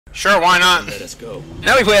Sure, why not? Let us go.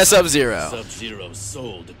 Now we play a Sub-Zero. Sub-Zero's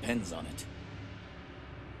soul depends on it.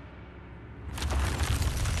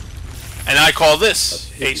 And I call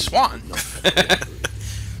this a swan. It's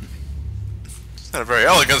not a very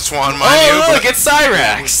elegant swan, mind you. Oh, look, But it's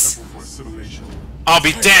Cyrax. I'll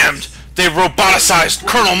be damned. They roboticized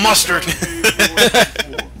Colonel Mustard.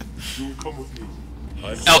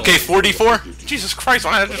 LK-44? Jesus Christ,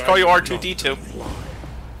 why did I just call you R2-D2?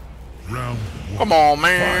 Come on,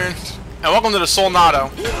 man. And welcome to the Solnado,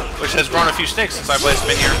 which has grown a few snakes since I've last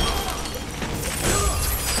been here.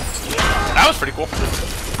 That was pretty cool.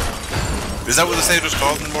 is that what the stage was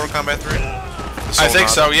called in Mortal Kombat 3? I think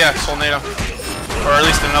so, yeah, Solnado. Or at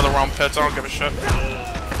least in another realm pits, I don't give a shit.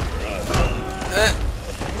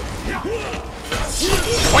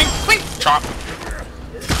 Boink, boink, chop.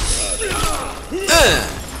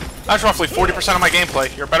 That's roughly 40% of my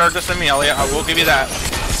gameplay. You're better at this than me, Elliot. I will give you that.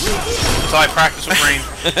 Until I practice with Green.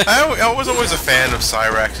 I was always a fan of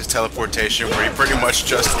Cyrax's teleportation, where he pretty much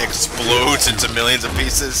just explodes into millions of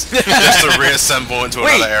pieces, just to reassemble into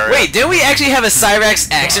another area. Wait, didn't we actually have a Cyrax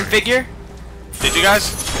action figure? Did you guys?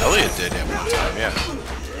 Elliot did at one time, yeah.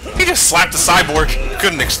 He just slapped the cyborg.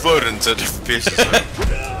 Couldn't explode into different pieces.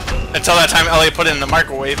 Until that time Elliot put it in the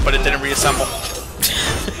microwave, but it didn't reassemble.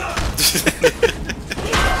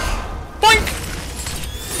 Boink!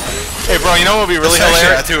 Hey bro, you know what would be really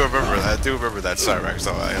hilarious? I do remember that. I do remember that Cyrax.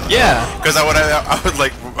 Yeah. Because I would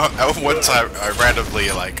like one time I randomly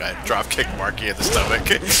like I drop kicked Marky in the stomach,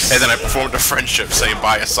 and then I performed a friendship saying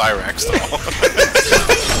buy a Cyrax doll.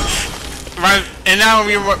 Right, and now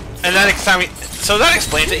we were, and then next time we, so that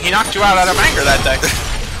explains it. He knocked you out of anger that day.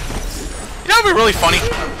 You know, it'd be really funny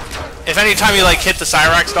if any time you like hit the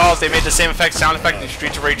Cyrax dolls, they made the same sound effect in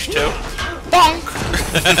Streets of Rage 2. Bonk.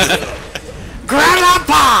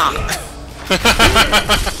 Grandpa.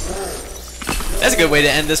 That's a good way to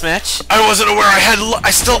end this match. I wasn't aware I had.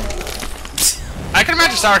 I can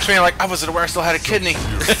imagine Cyrax being like, I wasn't aware I still had a kidney.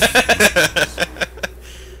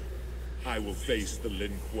 I will face the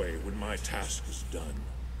Lin Kuei when my task is done,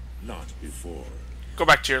 not before. Go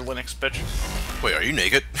back to your Linux, bitch. Wait, are you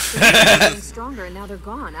naked? They're getting stronger and now they're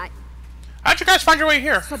gone. How'd you guys find your way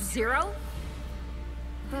here? Sub-Zero?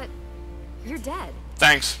 But you're dead.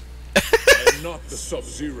 Thanks. I am not the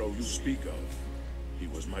Sub-Zero you speak of. He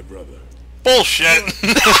was my brother. Bullshit.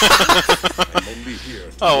 I'm only here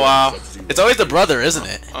to Oh wow. It's always the brother, isn't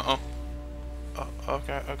it? Uh-oh.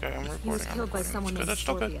 Okay, I'm recording. He was killed by someone named That's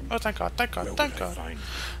still good. Scorpion. Oh, thank God, thank God, Where thank would I God. find him?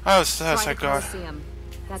 Oh, Try thank the God. Coliseum.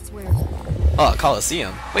 That's where. Oh,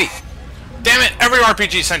 Coliseum. Wait. Damn it, every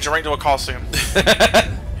RPG sends you right to a Coliseum.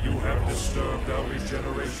 You have disturbed our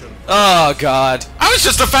regeneration. Oh, God. I was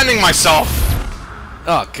just defending myself.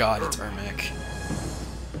 Oh, God, it's Ermac.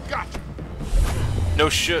 No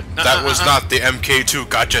shit. That was not the MK2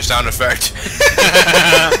 gotcha sound effect.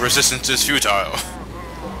 Resistance is futile.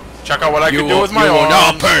 Check out what I can do with my will arms.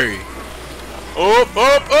 not pay.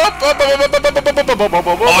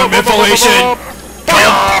 Arm inflation.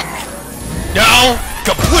 No,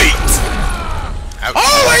 complete.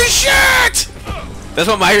 Holy shit! That's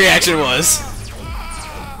what my reaction was.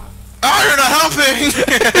 Oh, you're not helping!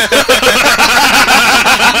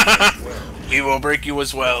 We will break you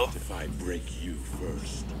as well. If I break you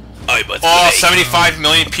first. I must All break. 75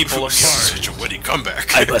 million people of Such a witty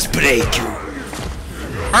comeback. I must break you.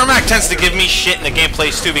 Ermac tends to give me shit in the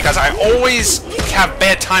gameplays too because I always have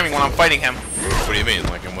bad timing when I'm fighting him. What do you mean?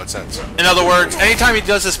 Like, in what sense? In other words, anytime he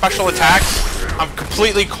does his special attacks, I'm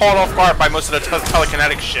completely caught off guard by most of the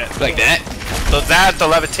telekinetic shit. Like that? The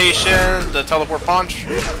levitation, the teleport punch,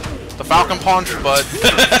 the falcon punch, but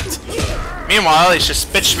meanwhile, it's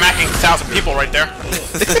just bitch smacking 1,000 people right there.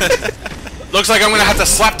 Looks like I'm gonna have to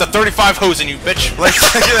slap the 35 hose in you, bitch. Like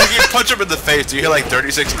you punch him in the face, do you hear like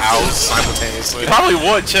 36 owls simultaneously? You probably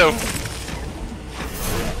would too.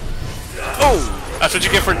 Oh, that's what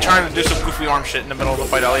you get for trying to do some goofy arm shit in the middle of the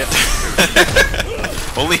fight, Elliot.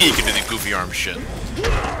 Only he can do the goofy arm shit.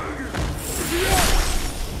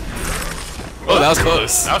 Oh, that was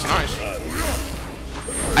close. That was nice.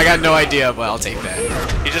 I got no idea, but I'll take that.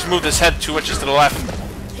 He just moved his head 2 inches to the left.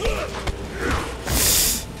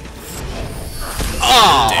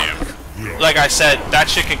 Oh! Damn. Like I said, that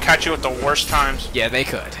shit can catch you at the worst times. Yeah, they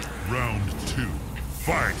could. Round 2.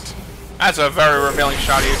 Fight. That's a very revealing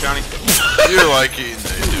shot of you, Johnny. You like it,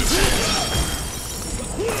 they do.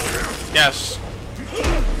 Yes.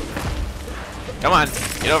 Come on,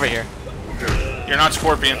 get over here. You're not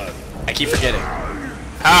Scorpion. I keep forgetting.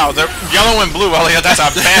 How? They're yellow and blue, Elliot. That's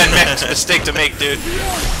a bad mistake to make, dude.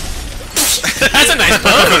 That's a nice I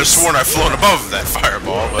could have pose. sworn I've flown above that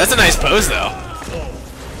fireball, but That's a nice pose, though.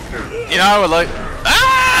 You know, I would like...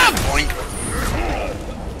 Ah!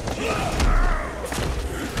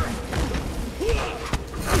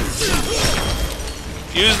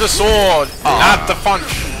 Use the sword, not the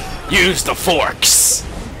punch. Use the forks.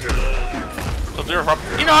 Sub-Zero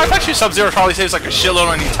probably, you know, I bet you Sub-Zero probably saves like a shitload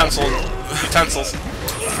on utensils.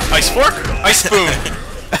 Ice fork, ice spoon.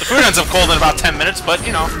 The food ends up cold in about 10 minutes, but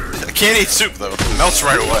you know. I can't eat soup though. It melts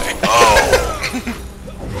right away. Oh.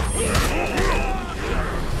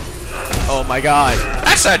 Oh my god.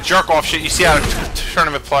 That's that jerk-off shit you see out of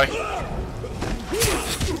tournament play.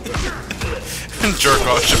 Jerk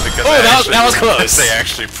off shit because that was close. They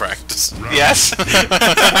actually practice. Yes.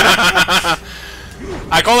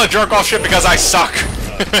 I call it jerk-off shit because I suck.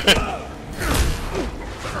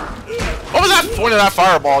 What was that point of that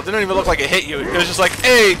fireball? It didn't even look like it hit you. It was just like,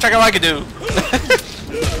 hey, check out what I can do.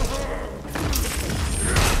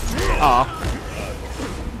 Aw.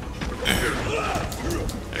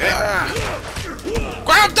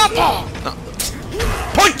 Grab the ball! No.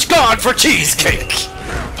 Punch God for cheesecake!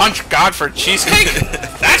 Punch God for cheesecake?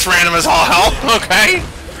 That's random as all hell, okay?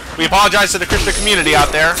 We apologize to the Christian community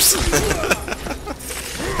out there.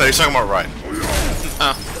 No, you're talking about Ryan.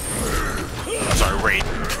 Oh. I'm sorry, Raid.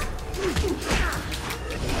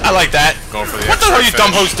 I like that. Going for the what the hell are you finish.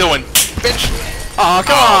 dumb hoes doing? Bitch. Aw,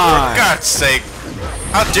 come on! For God's sake.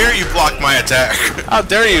 How dare you block my attack? How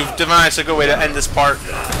dare you devise a good way to end this part.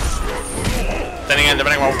 Then again,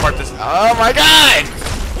 depending on what part this is. Oh my god!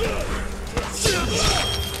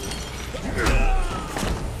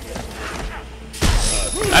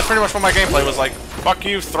 That's pretty much what my gameplay was like. Fuck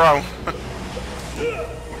you, throw.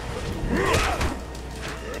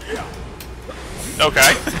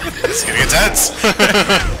 Okay. It's getting intense.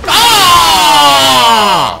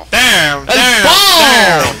 Oh! Damn,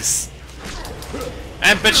 damn, Balls!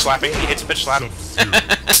 And bitch slapping. He hits bitch slap.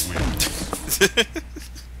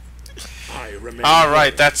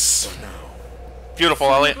 Alright, that's beautiful,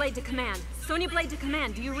 Sonya Elliot. Blade to command. Sonya Blade to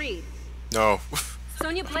command. Do you read? No.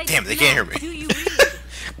 Sonya Blade Damn, to they can't hear command. me. Do you read?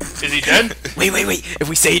 Is he dead? Wait. If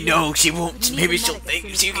we say no, she won't. We need Maybe a she'll medic think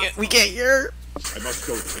as soon as we can't hear her. I must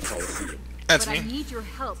go to the Colosseum. That's But I me. need your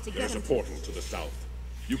help to get There's a him. portal to the south.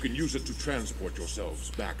 You can use it to transport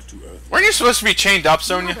yourselves back to Earth. Weren't you supposed to be chained up,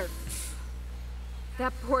 Sonya? Mother.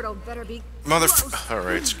 That portal better be. Motherf.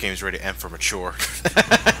 Alright, this game's ready to end for mature.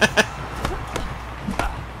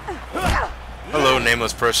 Hello,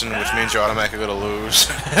 nameless person, which means you're automatically gonna lose.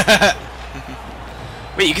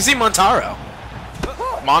 Wait, you can see Montaro.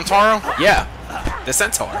 Montaro? Yeah, the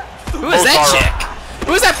centaur. Who is that chick?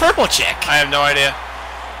 Who is that purple chick? I have no idea.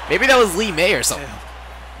 Maybe that was Lee May or something.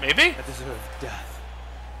 Maybe?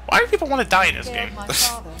 Why do people want to die in this game? My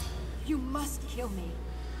father. You must kill me.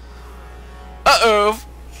 Uh-oh.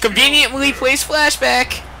 Conveniently placed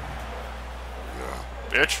flashback.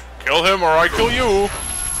 Bitch, kill him or I kill you.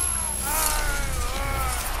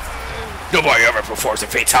 Nobody ever performs a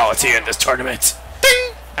fatality in this tournament.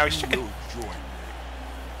 Ding! Now he's chicken.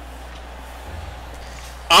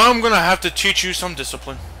 I'm gonna have to teach you some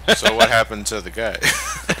discipline. So what happened to the guy?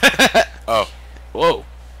 Oh. Whoa.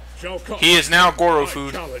 He is now Goro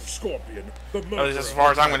food. Challenge Scorpion, the At least as far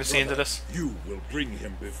as I'm gonna see into this. You will bring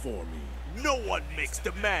him before me. No one makes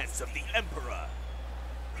demands of the Emperor.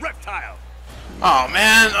 Reptile. Oh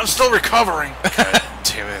man, I'm still recovering. God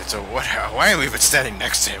damn it. So what? Why am we even standing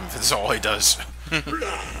next to him if this is all he does?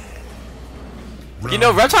 You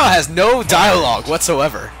know, Reptile has no dialogue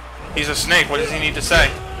whatsoever. He's a snake, what does he need to say?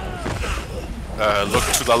 Look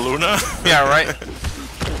to the Luna? Yeah, right.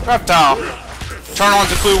 Reptile. Turn on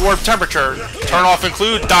to include warp temperature. Turn off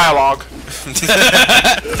include dialogue.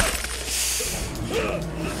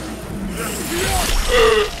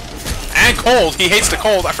 And cold. He hates the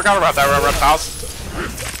cold. I forgot about that, Reptiles.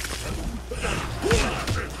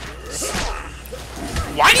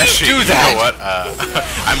 Why do you Actually, do you that? know what?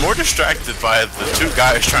 I'm more distracted by the two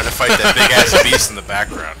guys trying to fight that big-ass beast in the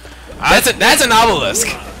background. That's an obelisk.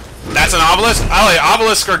 That's an obelisk? I like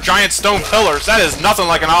obelisks are giant stone pillars. That is nothing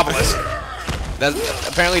like an obelisk.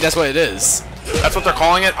 Apparently that's what it is. That's what they're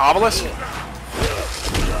calling it? Obelisk?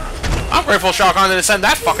 I'm grateful Shao Kahn didn't send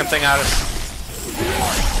that fucking thing at us.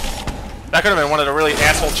 That could have been one of the really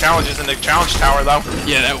asshole challenges in the challenge tower, though.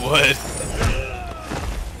 Yeah, that would.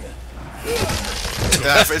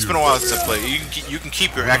 It's been a while since I played. You can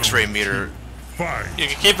keep your X-ray meter. You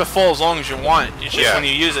can keep it full as long as you want. It's just when you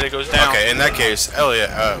use it, it goes down. Okay, in that case, Elliot,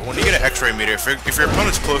 when you get an X-ray meter, if your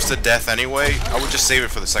opponent's close to death anyway, I would just save it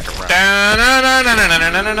for the second round.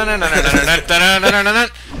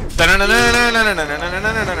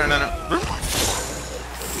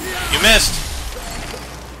 You missed.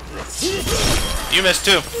 You missed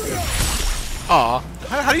too. Aw.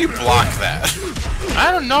 How do you block that? I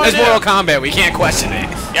don't know. That's Mortal Kombat. We can't question it.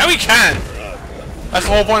 Yeah, we can. That's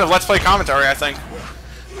the whole point of Let's Play commentary, I think.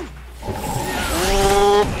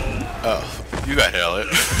 Oh, you got hit, Elliot.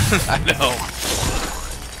 I know.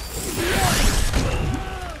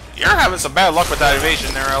 You're having some bad luck with that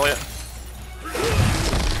evasion there, Elliot.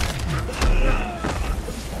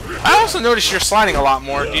 I also noticed you're sliding a lot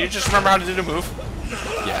more. Do you just remember how to do the move?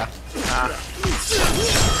 Yeah.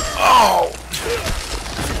 Oh!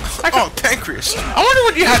 Oh, pancreas. I wonder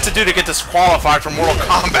what you have to do to get disqualified from Mortal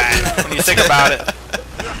Kombat when you think about it.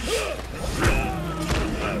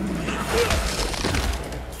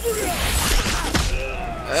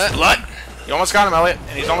 Blood. You almost got him, Elliot,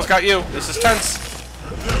 and he's almost got you. This is tense.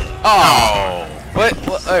 Oh.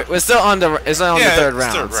 What? We're still on the. It's on the third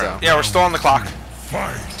round. So. Yeah, we're still on the clock.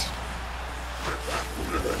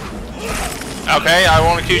 Okay, I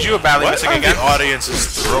won't accuse you of badly missing again. The audience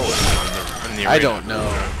is throwing in the arena? I don't know.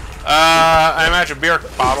 I imagine beer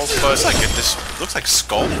bottles, but This looks like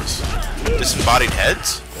skulls. Disembodied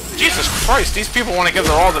heads? Jesus Christ, these people want to give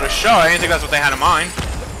their all to the show. I didn't think that's what they had in mind.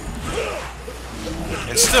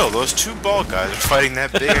 And still, those two bald guys are fighting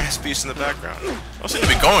that big-ass beast in the background. They don't seem to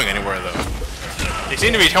be going anywhere, though. They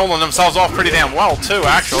seem to be holding themselves off pretty damn well, too,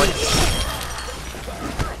 actually.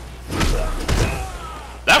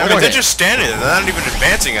 I mean, they're just standing there. They're not even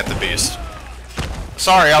advancing at the beast.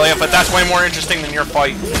 Sorry, Elliot, but that's way more interesting than your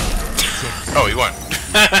fight. Oh, he won.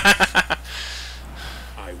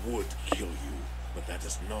 I would kill you, but that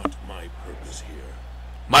is not my purpose here.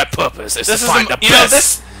 My purpose is to This is find the you know,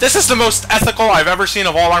 best. this is the most ethical I've ever seen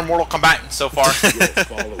of all our Mortal Kombatants so far. Your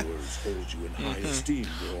followers hold you in high esteem.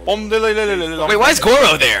 Your Wait, why is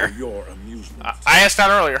Goro there? For your amusement. I asked that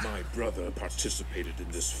earlier. My brother participated in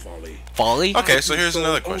this folly. Folly? Okay, so here's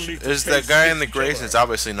another question. Is that guy in the gray, it's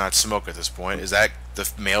obviously not Smoke at this point, is that the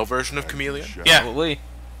male version of Chameleon? Yeah, Probably.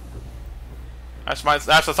 that's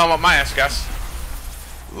the thumb up my ass, guess.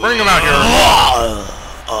 Bring him out here.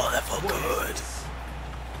 Oh, that felt good.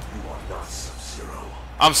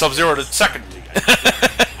 I'm Sub-Zero the second.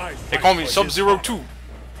 They call me Sub-Zero 2.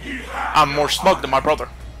 I'm more smug than my brother.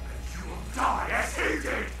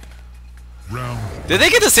 Did they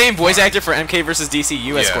get the same voice actor for MK versus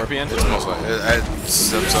DCU as Scorpion? It's most likely.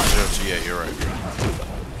 Sub-Zero 2, yeah, you're right.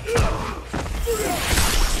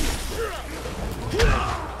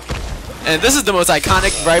 And this is the most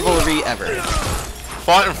iconic rivalry ever.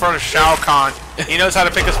 Fought in front of Shao Kahn. He knows how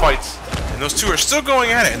to pick his fights. And those two are still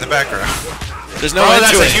going at it in the background. There's no Oh, end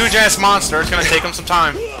that's to a it. huge ass monster. It's gonna take him some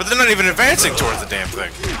time. But they're not even advancing towards the damn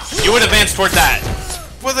thing. You would advance toward that.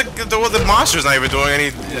 Well, the monster's not even doing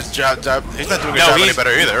any job. He's not doing his job any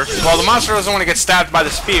better either. Well, the monster doesn't want to get stabbed by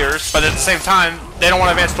the spears, but at the same time, they don't want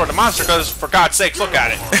to advance toward the monster because, for God's sakes, look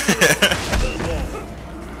at it.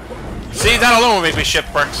 See, that alone would make me shit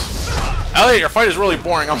bricks. Elliot, your fight is really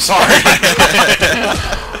boring. I'm sorry.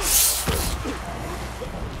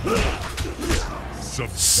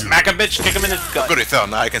 Smack a bitch, kick him in the gut. Good, he fell.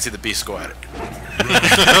 Now I can see the beast go at it.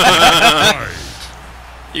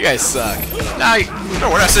 You guys suck. Nah, No,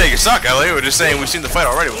 we're not saying you suck, Elliot. We're just saying we've seen the fight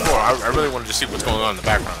already before. I really want to just see what's going on in the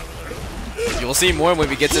background over there. You'll see more when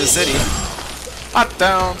we get to the city. hot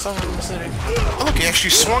down, someone in the city. Oh, look, he actually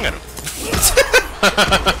swung at him.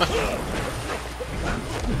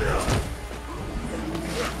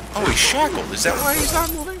 Oh, he's shackled. Is that why he's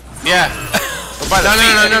not moving? Yeah.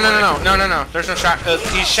 No. There's no shackle.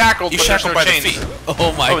 He's shackled. He's but shackled by there's no the chains. feet.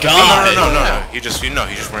 Oh my Oh, the god. feet? No.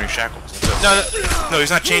 He's just wearing shackles. No, he's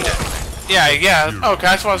not chained to anything. Yeah. Okay,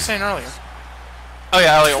 that's what I was saying earlier. Oh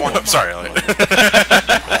yeah, Elliot won. I'm sorry, Elliot.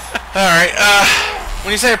 Alright,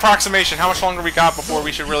 when you say approximation, how much longer we got before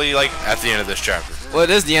we should really, like... At the end of this chapter. Well, it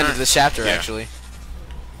is the end of this chapter, actually.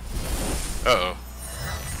 Uh-oh.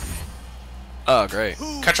 Oh, great.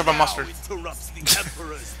 Ketchup and mustard. Interrupts the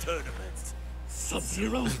Emperor's tournament.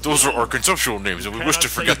 Sub-Zero? Those are our conceptual names, and we wish to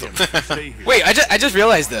forget them. Wait, I just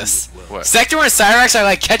realized this. What? Sector and Cyrax are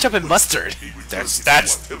like ketchup and mustard. That's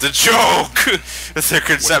the joke! That's their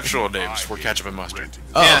conceptual names for ketchup and mustard.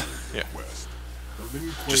 Oh. Yeah.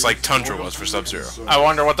 Just like Tundra was for Sub-Zero. I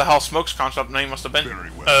wonder what the hell Smoke's concept name must have been.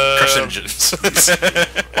 Carcinogens.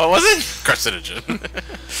 What was it? Carcinogen.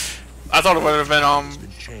 I thought it would have been,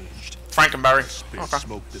 Frankenberry.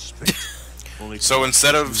 Okay. So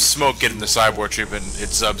instead of Smoke getting the cyborg treatment,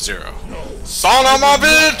 it's Sub-Zero. Son of a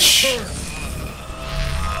bitch!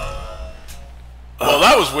 Well,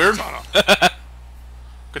 that was weird.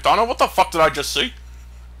 Katana, what the fuck did I just see?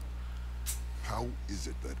 How is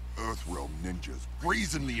it that Earthrealm ninjas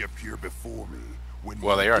brazenly appear before me when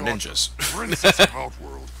Well, they my are daughter, ninjas. Princess of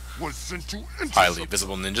Outworld, was sent to intercept Highly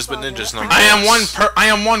visible ninjas, but ninjas not. I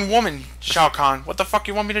am one woman, Shao Kahn. What the fuck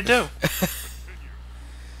you want me to do?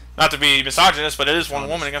 Not to be misogynist, but it is one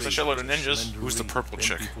woman against a shitload of ninjas. Who's the purple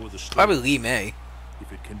chick? Probably Lee May.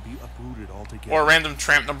 if it can be uprooted altogether. Or random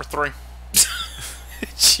tramp number 3.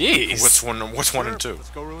 Jeez. What's one and two?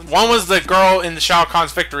 One was the girl in the Shao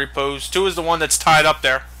Kahn's victory pose. 2 is the one that's tied up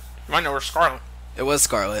there. You might know her, Scarlet. It was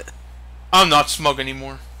Scarlet. I'm not smug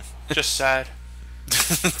anymore. Just sad.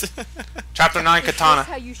 Chapter 9, Katana.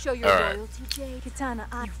 How you show your Alright. loyalty, Jade? Katana,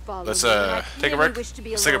 I follow Let's you, and I take a clearly break. wish to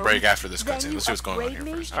be Let's take a alone. break after this Then cutscene. you Let's see what's going on upbraid here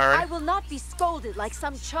me? first. Alright. I will not be scolded like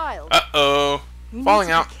some child. Uh-oh. You Falling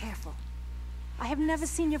need to out. Be careful. I have never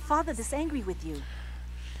seen your father this angry with you.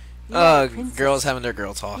 You are a princess. Girls having their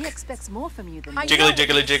girl talk. He expects more from you than Jiggly, you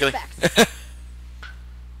jiggly, jiggly.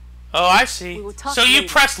 Oh, I see. We will talk So you later.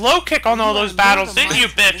 pressed low kick on all You those are battles, more than didn't you,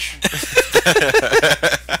 my bitch?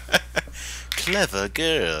 Clever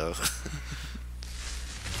girl.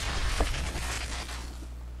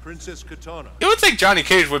 Princess Katana. You would think Johnny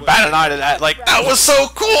Cage would bat an eye to that. Like, that was so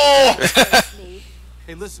cool!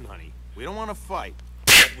 Hey, listen, honey. We don't want to fight.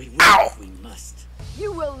 We will Ow. if we must.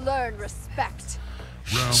 You will learn respect.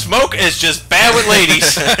 Smoke is just bad with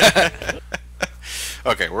ladies.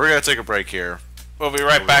 Okay, we're gonna take a break here. We'll be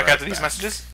right back right after these back. messages.